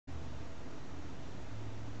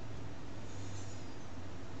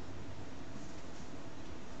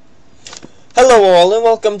Hello all and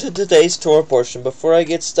welcome to today's Torah portion. Before I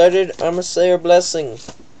get started, I must say our blessing.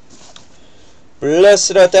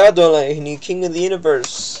 Blessed art thou, Adonai, King of the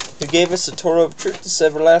universe, who gave us the Torah of truth, this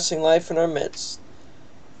everlasting life in our midst.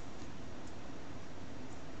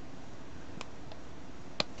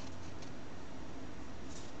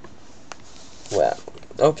 Wow.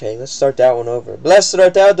 Okay, let's start that one over. Blessed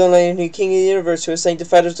art thou, Adonai, King of the universe, who has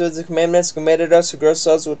sanctified us with the commandments, commanded us to grow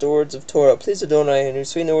ourselves with the words of Torah. Please, Adonai, who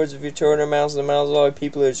sweeten the words of your Torah in our mouths and the mouths of all your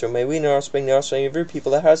people of Israel. May we and our offspring, the offspring of your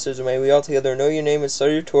people, the house of Israel, may we all together know your name and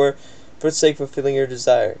study your Torah for its sake, fulfilling your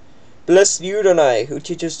desire. Blessed you, Adonai, who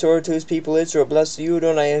teaches Torah to his people Israel. Blessed you,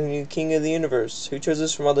 Adonai, King of the universe, who chose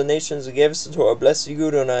us from all the nations and gave us the Torah. Blessed you,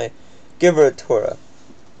 Adonai, giver of Torah.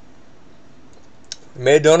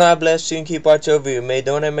 May Adonai bless you and keep watch over you. May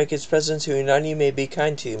Adonai make his presence to you and on you, may be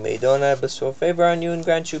kind to you. May Adonai bestow favor on you and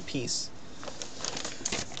grant you peace.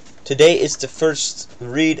 Today is the first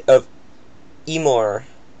read of Emor,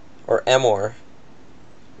 or Emor,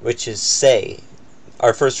 which is say.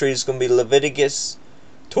 Our first read is going to be Leviticus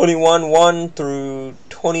 21:1 through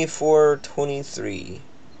 24:23.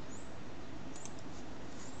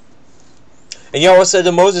 And Yahweh said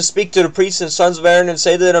to Moses, Speak to the priests and sons of Aaron, and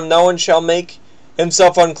say to them, No one shall make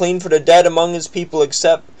himself unclean for the dead among his people,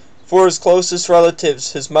 except for his closest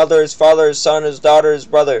relatives, his mother, his father, his son, his daughter, his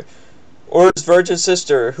brother, or his virgin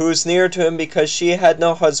sister, who is near to him because she had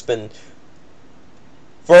no husband.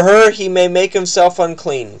 For her he may make himself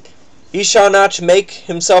unclean. He shall not make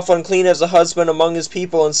himself unclean as a husband among his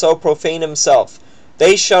people, and so profane himself.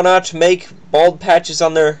 They shall not make bald patches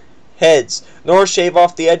on their heads, nor shave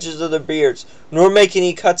off the edges of their beards, nor make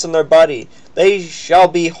any cuts on their body. They shall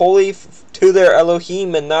be holy to their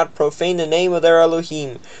Elohim, and not profane the name of their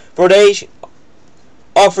Elohim. For they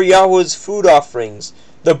offer Yahweh's food offerings,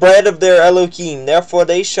 the bread of their Elohim. Therefore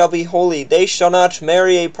they shall be holy. They shall not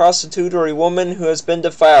marry a prostitute or a woman who has been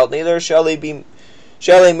defiled, neither shall they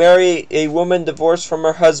marry a woman divorced from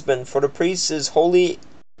her husband, for the priest is holy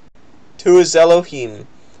to his Elohim.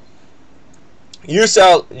 You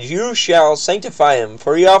shall sanctify him,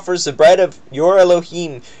 for he offers the bread of your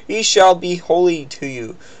Elohim. He shall be holy to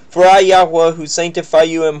you. For I, Yahweh, who sanctify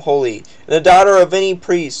you, am holy. And the daughter of any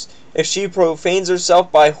priest, if she profanes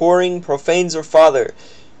herself by whoring, profanes her father,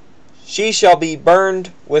 she shall be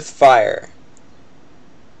burned with fire.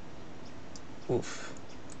 Oof.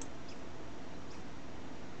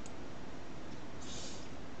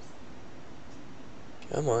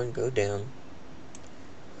 Come on, go down.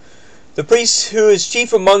 The priest who is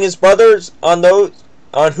chief among his brothers, on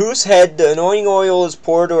whose head the anointing oil is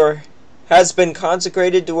poured, or has been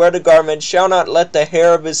consecrated to wear the garment, shall not let the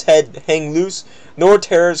hair of his head hang loose, nor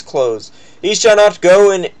tear his clothes. He shall not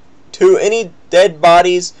go to any dead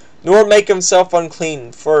bodies, nor make himself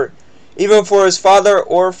unclean, even for his father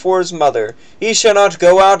or for his mother. He shall not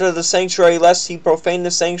go out of the sanctuary, lest he profane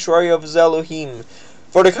the sanctuary of his Elohim.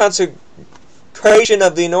 For the consecration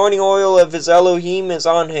of the anointing oil of his Elohim is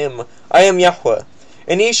on him. I am Yahweh.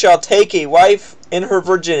 And he shall take a wife in her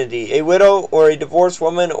virginity, a widow, or a divorced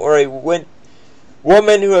woman, or a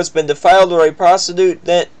woman who has been defiled, or a prostitute.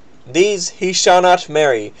 These he shall not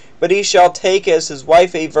marry, but he shall take as his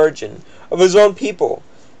wife a virgin of his own people,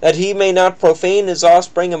 that he may not profane his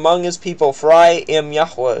offspring among his people, for I am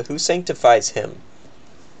Yahweh, who sanctifies him.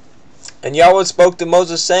 And Yahweh spoke to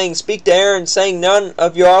Moses, saying, Speak to Aaron, saying, None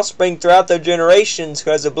of your offspring throughout their generations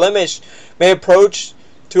who has a blemish may approach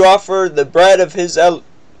to offer the bread of his Elohim.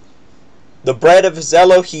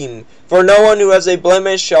 For no one who has a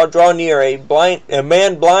blemish shall draw near, a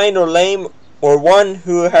man blind or lame, or one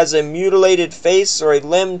who has a mutilated face, or a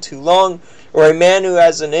limb too long, or a man who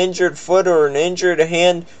has an injured foot, or an injured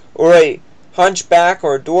hand, or a hunchback,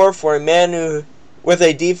 or a dwarf, or a man who with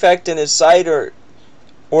a defect in his sight, or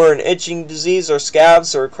an itching disease, or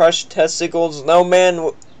scabs, or crushed testicles. No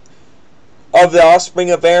man of the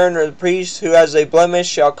offspring of Aaron or the priest who has a blemish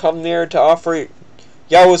shall come near to offer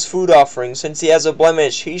Yahweh's food offering. Since he has a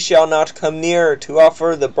blemish, he shall not come near to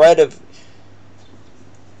offer the bread of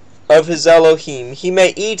his Elohim. He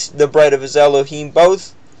may eat the bread of his Elohim,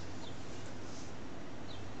 both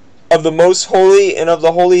of the most holy and of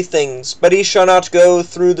the holy things, but he shall not go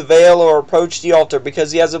through the veil or approach the altar,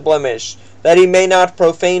 because he has a blemish, that he may not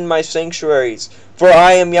profane my sanctuaries. For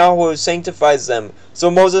I am Yahweh who sanctifies them.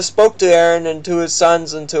 So Moses spoke to Aaron and to his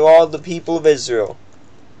sons and to all the people of Israel.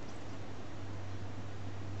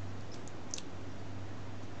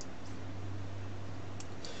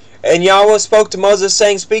 And Yahweh spoke to Moses,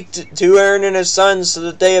 saying, Speak to Aaron and his sons, so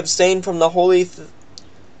that they abstain from the holy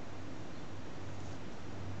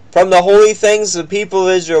from the holy things of the people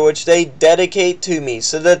of Israel which they dedicate to me,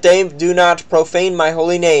 so that they do not profane my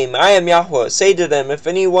holy name. I am Yahweh. Say to them, if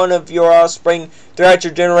any one of your offspring throughout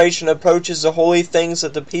your generation approaches the holy things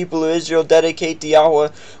that the people of Israel dedicate to Yahweh,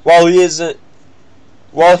 while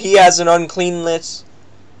he has an uncleanness,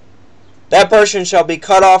 that person shall be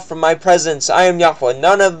cut off from my presence. I am Yahweh.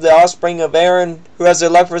 None of the offspring of Aaron who has a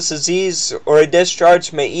leprous disease or a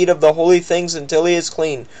discharge may eat of the holy things until he is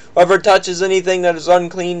clean. Whoever touches anything that is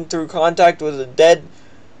unclean through contact with the dead,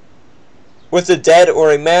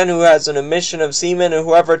 or a man who has an emission of semen, and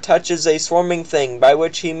whoever touches a swarming thing by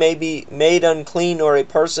which he may be made unclean, or a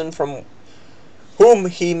person from whom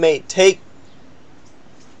he may take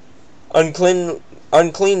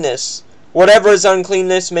uncleanness, whatever his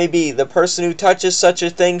uncleanness may be, the person who touches such a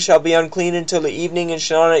thing shall be unclean until the evening, and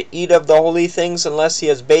shall not eat of the holy things unless he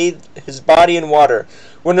has bathed his body in water.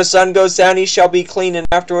 When the sun goes down he shall be clean, and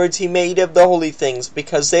afterwards he may eat of the holy things,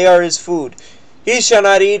 because they are his food. He shall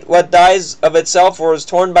not eat what dies of itself or is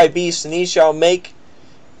torn by beasts, and he shall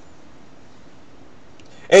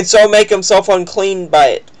so make himself unclean by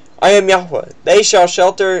it. I am Yahweh. They shall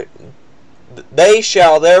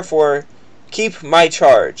therefore keep my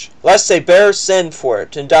charge, lest they bear sin for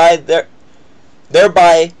it, and die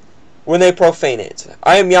thereby when they profane it.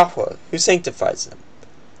 I am Yahweh, who sanctifies them.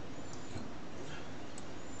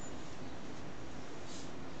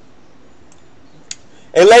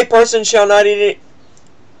 A layperson shall not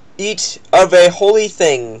eat of a holy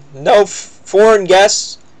thing. No foreign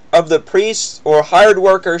guest of the priest or hired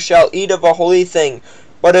worker shall eat of a holy thing.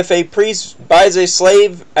 But if a priest buys a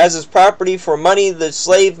slave as his property for money, the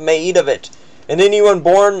slave may eat of it, and anyone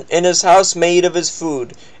born in his house may eat of his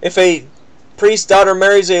food. If a priest's daughter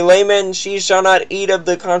marries a layman, she shall not eat of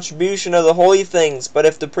the contribution of the holy things. But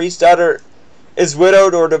if the priest's daughter is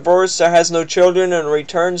widowed or divorced, or has no children, and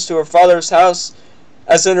returns to her father's house,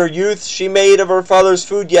 as in her youth, she may eat of her father's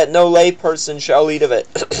food, yet no lay person shall eat of it.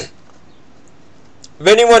 If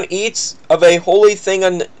anyone eats of a holy thing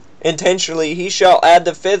unintentionally, he shall add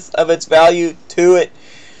the fifth of its value to it,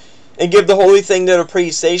 and give the holy thing to the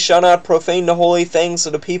priest. They shall not profane the holy things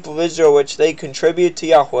of the people of Israel which they contribute to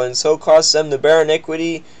Yahweh, and so cause them to bear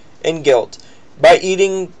iniquity and guilt, by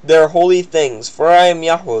eating their holy things. For I am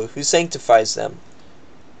Yahweh, who sanctifies them.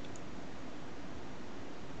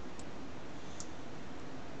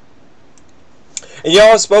 And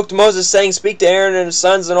Yahweh spoke to Moses, saying, Speak to Aaron and his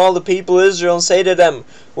sons and all the people of Israel, and say to them,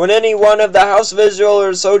 When any one of the house of Israel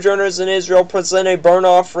or sojourners in Israel present a burnt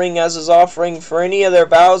offering as his offering for any of their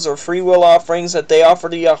vows or freewill offerings that they offer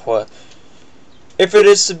to Yahweh, if it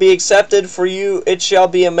is to be accepted for you, it shall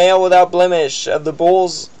be a male without blemish, of the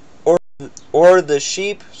bulls or the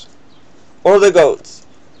sheep or the goats.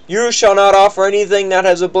 You shall not offer anything that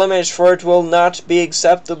has a blemish, for it will not be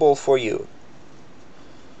acceptable for you.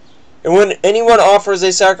 And when anyone offers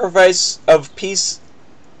a sacrifice of peace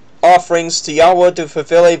offerings to Yahweh to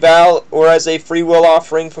fulfill a vow, or as a freewill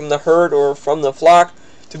offering from the herd or from the flock,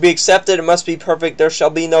 to be accepted, it must be perfect. There shall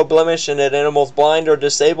be no blemish in it. Animals blind or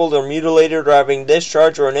disabled or mutilated or having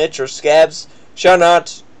discharge or an itch or scabs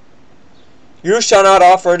you shall not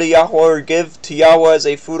offer to Yahweh or give to Yahweh as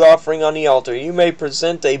a food offering on the altar. You may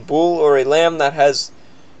present a bull or a lamb that has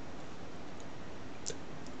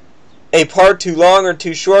a part too long or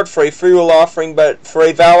too short for a freewill offering, but for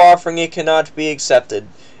a vow offering it cannot be accepted.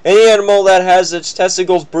 Any animal that has its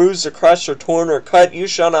testicles bruised or crushed or torn or cut, you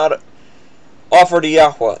shall not offer to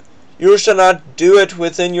Yahweh. You shall not do it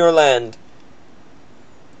within your land.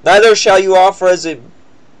 Neither shall you offer as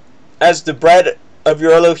the bread of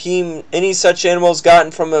your Elohim any such animals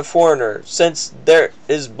gotten from a foreigner, since there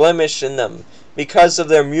is blemish in them, because of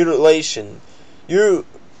their mutilation. They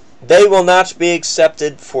will not be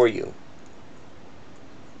accepted for you.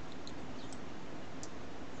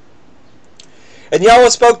 And Yahweh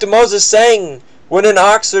spoke to Moses, saying, When an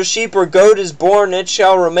ox or sheep or goat is born, it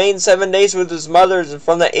shall remain 7 days with his mothers, and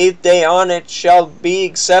from the 8th day on it shall be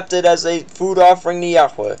accepted as a food offering to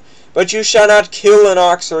Yahweh. But you shall not kill an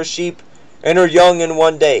ox or a sheep and her young in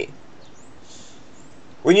 1 day.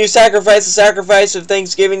 When you sacrifice the sacrifice of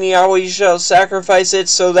thanksgiving to Yahweh, you shall sacrifice it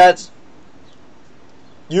so that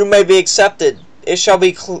you may be accepted. It shall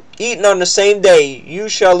be eaten on the same day. You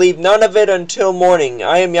shall leave none of it until morning.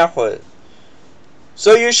 I am Yahweh.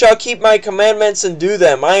 So you shall keep my commandments and do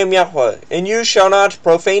them. I am Yahweh. And you shall not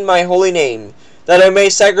profane my holy name, that I may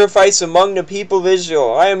sacrifice among the people of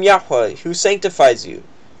Israel. I am Yahweh, who sanctifies you,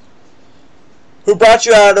 who brought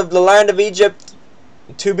you out of the land of Egypt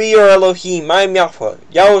to be your Elohim. I am Yahweh.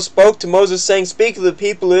 Yahweh spoke to Moses, saying, Speak to the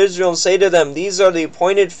people of Israel, and say to them, These are the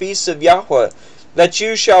appointed feasts of Yahweh, that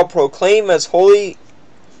you shall proclaim as holy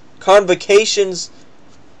convocations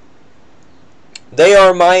They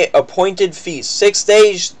are my appointed feasts. 6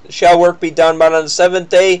 days shall work be done, but on the 7th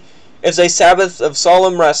day is a Sabbath of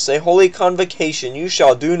solemn rest, a holy convocation. You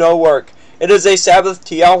shall do no work. It is a Sabbath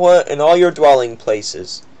to Yahweh in all your dwelling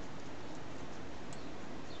places.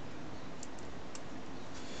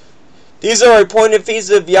 These are appointed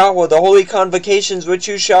feasts of Yahweh, the holy convocations which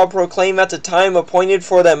you shall proclaim at the time appointed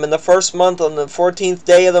for them. In the 1st month, on the 14th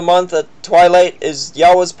day of the month at twilight, is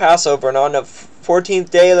Yahweh's Passover, and on the 14th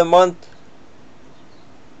day of the month,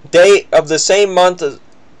 day of the same month,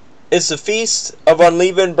 is the feast of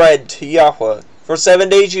unleavened bread to Yahweh. For 7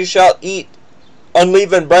 days you shall eat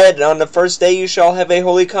unleavened bread, and on the 1st day you shall have a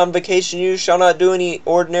holy convocation. You shall not do any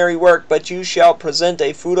ordinary work, but you shall present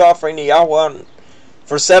a food offering to Yahweh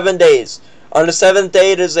for 7 days. On the 7th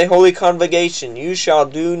day it is a holy convocation. You shall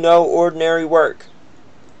do no ordinary work.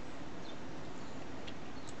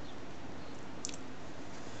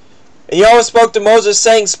 And Yahweh spoke to Moses,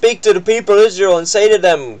 saying, Speak to the people of Israel, and say to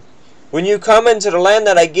them, When you come into the land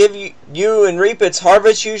that I give you and reap its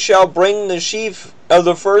harvest, you shall bring the sheaf of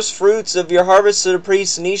the first fruits of your harvest to the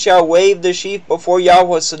priest, and he shall wave the sheaf before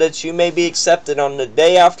Yahweh, so that you may be accepted. On the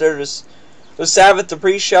day after the Sabbath the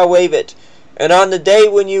priest shall wave it. And on the day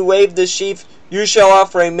when you wave the sheaf, you shall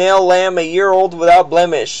offer a male lamb 1 year old without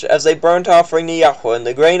blemish, as a burnt offering to Yahweh. And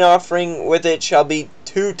the grain offering with it shall be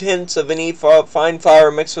 2/10 of an ephah of fine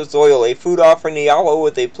flour mixed with oil, a food offering to Yahweh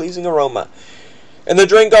with a pleasing aroma. And the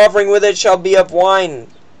drink offering with it shall be of wine,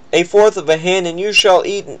 1/4 of a hin, and you shall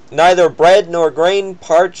eat neither bread nor grain,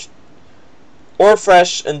 parched or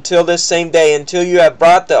fresh, until this same day, until you have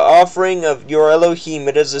brought the offering of your Elohim.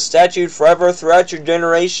 It is a statute forever throughout your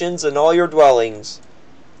generations and all your dwellings.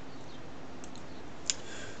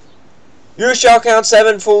 You shall count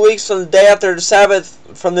 7 full weeks from the day after the Sabbath,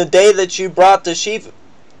 from the day that you brought the sheaf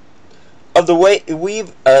of the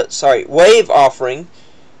wave offering.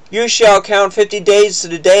 You shall count 50 days to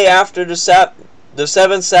the day after the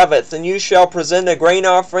 7th Sabbath, and you shall present a grain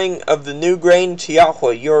offering of the new grain to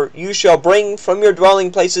Yahweh. You shall bring from your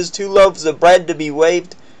dwelling places 2 loaves of bread to be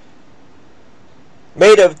waved,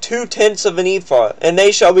 made of 2/10 of an ephah, and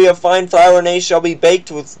they shall be of fine flour, and they shall be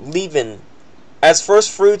baked with leaven, as first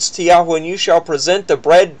fruits to Yahweh. And you shall present the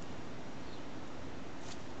bread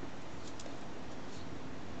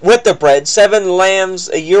with the bread, 7 lambs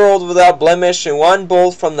 1 year old without blemish, and 1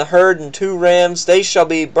 bull from the herd, and 2 rams. They shall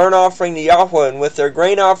be burnt offering to Yahweh, and with their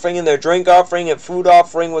grain offering and their drink offering and food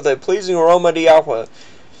offering with a pleasing aroma to Yahweh.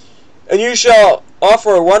 And you shall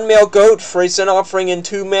offer 1 male goat for a sin offering, and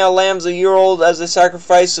 2 male lambs 1 year old as a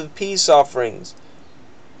sacrifice of peace offerings.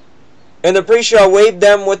 And the priest shall wave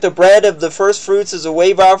them with the bread of the first fruits as a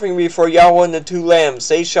wave offering before Yahweh, and the 2 lambs.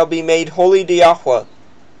 They shall be made holy to Yahweh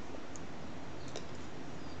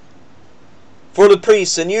for the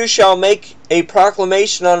priests. And you shall make a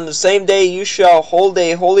proclamation on the same day. You shall hold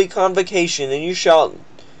a holy convocation, and you shall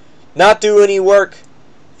not do any work,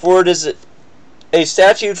 for it is a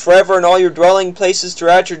statute forever in all your dwelling places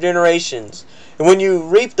throughout your generations. And when you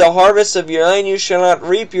reap the harvest of your land, you shall not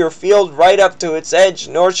reap your field right up to its edge,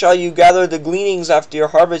 nor shall you gather the gleanings after your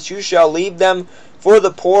harvest. You shall leave them for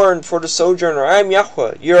the poor and for the sojourner. I am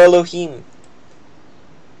Yahweh, your Elohim.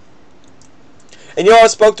 And Yahweh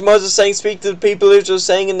spoke to Moses, saying, Speak to the people of Israel,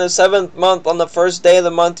 saying, In the 7th month, on the 1st day of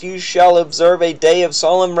the month, you shall observe a day of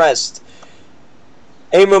solemn rest,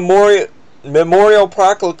 a memorial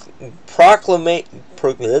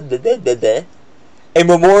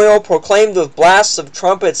proclaimed with blasts of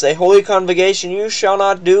trumpets, a holy convocation. You shall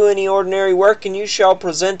not do any ordinary work, and you shall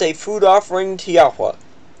present a food offering to Yahweh.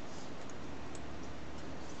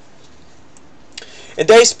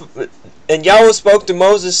 And Yahweh spoke to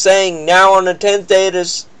Moses, saying, Now on the 10th day of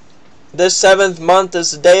this 7th month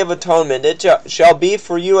is the day of atonement. It shall be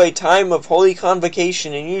for you a time of holy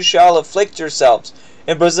convocation, and you shall afflict yourselves,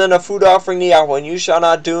 and present a food offering to Yahweh. And you shall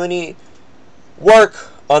not do any work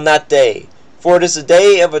on that day, for it is a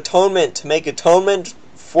day of atonement, to make atonement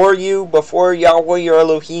for you before Yahweh your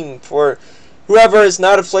Elohim. For whoever is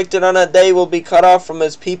not afflicted on that day will be cut off from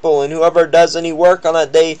his people, and whoever does any work on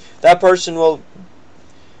that day, that person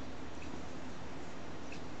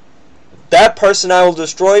I will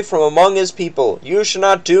destroy from among his people. You shall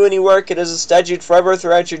not do any work. It is a statute forever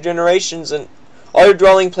throughout your generations and all your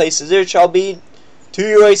dwelling places. It shall be to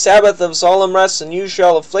you a Sabbath of solemn rest, and you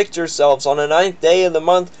shall afflict yourselves. On the 9th day of the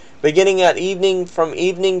month, beginning at evening, from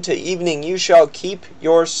evening to evening, you shall keep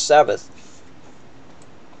your Sabbath.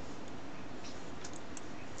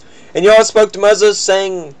 And Yahweh spoke to Moses,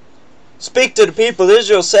 saying, Speak to the people of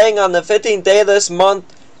Israel, saying, On the 15th day of this month,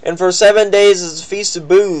 and for 7 days is the feast of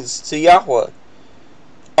booths to Yahweh.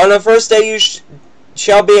 On the 1st day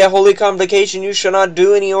shall be a holy convocation. You shall not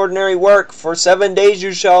do any ordinary work. For 7 days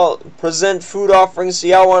you shall present food offerings to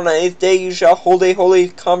Yahweh. On the 8th day you shall hold a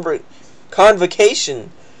holy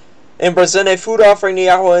convocation and present a food offering to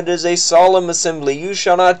Yahweh. It is a solemn assembly. You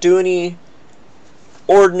shall not do any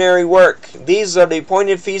ordinary work. These are the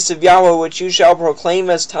appointed feasts of Yahweh, which you shall proclaim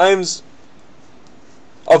as times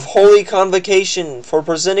of holy convocation, for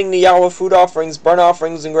presenting to Yahweh food offerings, burnt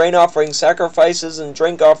offerings, and grain offerings, sacrifices, and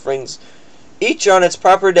drink offerings, each on its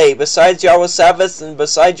proper day, besides Yahweh's Sabbaths, and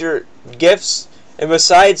besides your gifts, and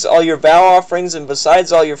besides all your vow offerings, and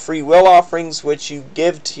besides all your free will offerings, which you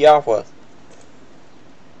give to Yahweh.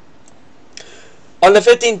 On the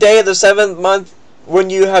 15th day of the 7th month,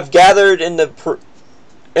 when you have gathered in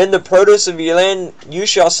the produce of your land, you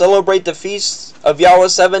shall celebrate the feast of Yahweh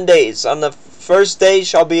 7 days. On the first day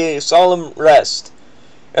shall be a solemn rest,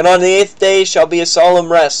 and on the 8th day shall be a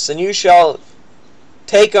solemn rest. And you shall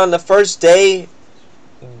take on the first day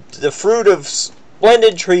the fruit of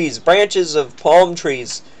splendid trees, branches of palm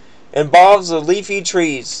trees, and boughs of leafy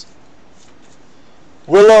trees,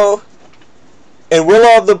 willow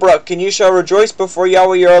of the brook, and you shall rejoice before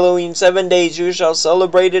Yahweh your Elohim 7 days. You shall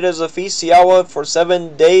celebrate it as a feast to Yahweh for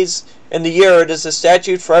 7 days in the year. It is a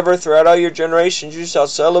statute forever throughout all your generations. You shall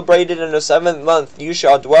celebrate it in the 7th month. You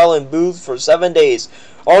shall dwell in booths for 7 days.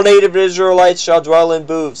 All native Israelites shall dwell in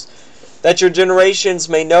booths, that your generations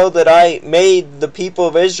may know that I made the people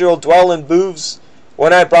of Israel dwell in booths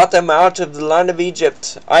when I brought them out of the land of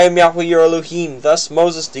Egypt. I am Yahweh your Elohim. Thus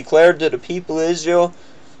Moses declared to the people of Israel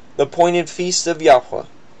the appointed feast of Yahweh.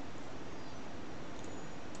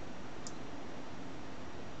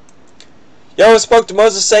 Yahweh spoke to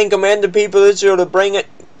Moses, saying, command the people of Israel to bring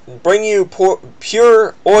you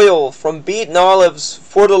pure oil from beaten olives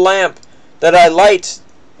for the lamp, that I light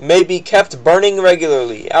may be kept burning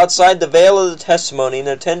regularly. Outside the veil of the testimony in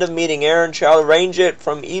the tent of meeting, Aaron shall arrange it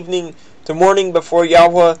from evening to morning before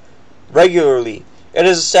Yahweh regularly. It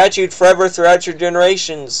is a statute forever throughout your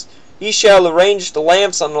generations. Ye shall arrange the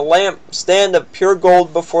lamps on the lampstand of pure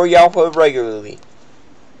gold before Yahweh regularly.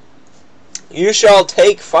 You shall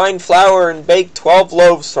take fine flour and bake 12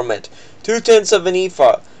 loaves from it. 2/10 of an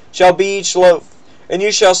ephah shall be each loaf. And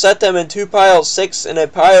you shall set them in 2 piles, 6 in a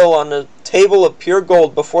pile on the table of pure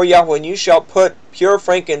gold before Yahweh. And you shall put pure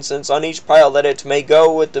frankincense on each pile, that it may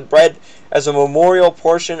go with the bread as a memorial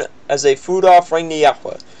portion, as a food offering to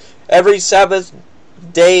Yahweh. Every Sabbath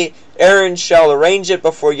day Aaron shall arrange it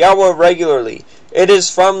before Yahweh regularly. It is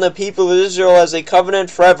from the people of Israel as a covenant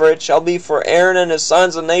forever. It shall be for Aaron and his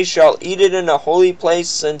sons, and they shall eat it in a holy place,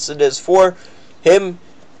 since it is for him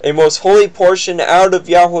a most holy portion out of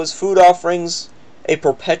Yahweh's food offerings, a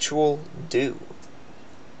perpetual due.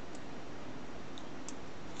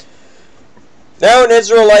 Now an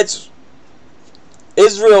Israelite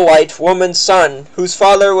woman's son, whose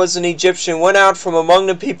father was an Egyptian, went out from among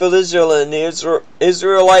the people of Israel, and the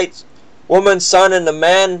Israelite woman's son and a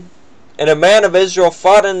man of Israel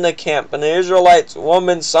fought in the camp, and the Israelite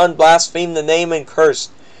woman's son blasphemed the name and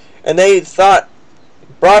cursed. And they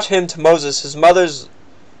brought him to Moses. His mother's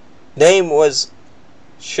name was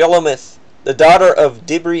Shelomith, the daughter of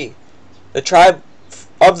Dibri, the tribe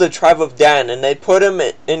of Dan, and they put him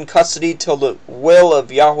in custody till the will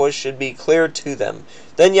of Yahweh should be clear to them.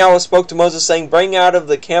 Then Yahweh spoke to Moses, saying, bring out of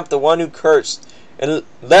the camp the one who cursed, and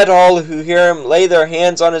let all who hear him lay their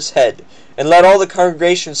hands on his head, and let all the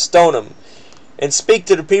congregation stone him. And speak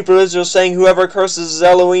to the people of Israel, saying, whoever curses his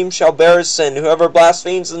Elohim shall bear his sin. Whoever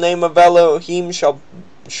blasphemes the name of Elohim shall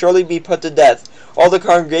surely be put to death. All the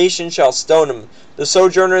congregation shall stone him, the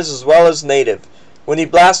sojourners as well as native. When he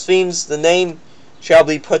blasphemes the name, shall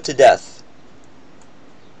be put to death.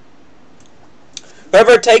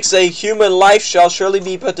 Whoever takes a human life shall surely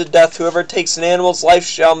be put to death. Whoever takes an animal's life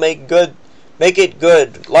shall make it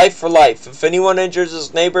good, life for life. If anyone injures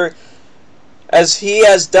his neighbor as he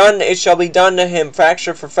has done, it shall be done to him.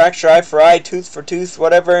 Fracture for fracture, eye for eye, tooth for tooth.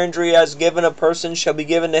 Whatever injury has given a person shall be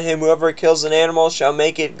given to him. Whoever kills an animal shall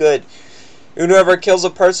make it good, and whoever kills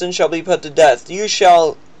a person shall be put to death. You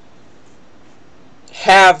shall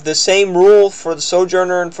have the same rule for the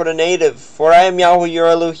sojourner and for the native, for I am Yahweh your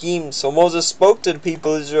Elohim. So Moses spoke to the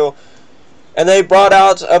people of Israel, and they brought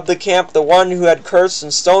out of the camp the one who had cursed,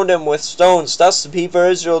 and stoned him with stones. Thus the people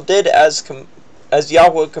of Israel did as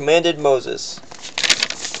Yahweh commanded Moses.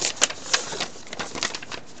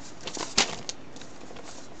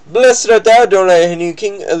 Blessed art thou, Adonai, new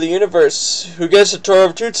King of the universe, who gives the Torah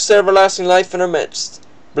of truth to everlasting life in our midst.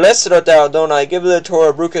 Blessed art thou, Adonai, give the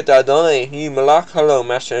Torah Brukat Adonai, ni malach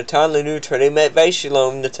halom, asher natan lenu teremet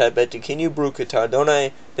ve'shalom netabet tikinu Brukat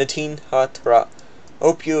Adonai, natin ha-Torah.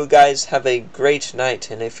 Hope you guys have a great night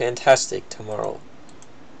and a fantastic tomorrow.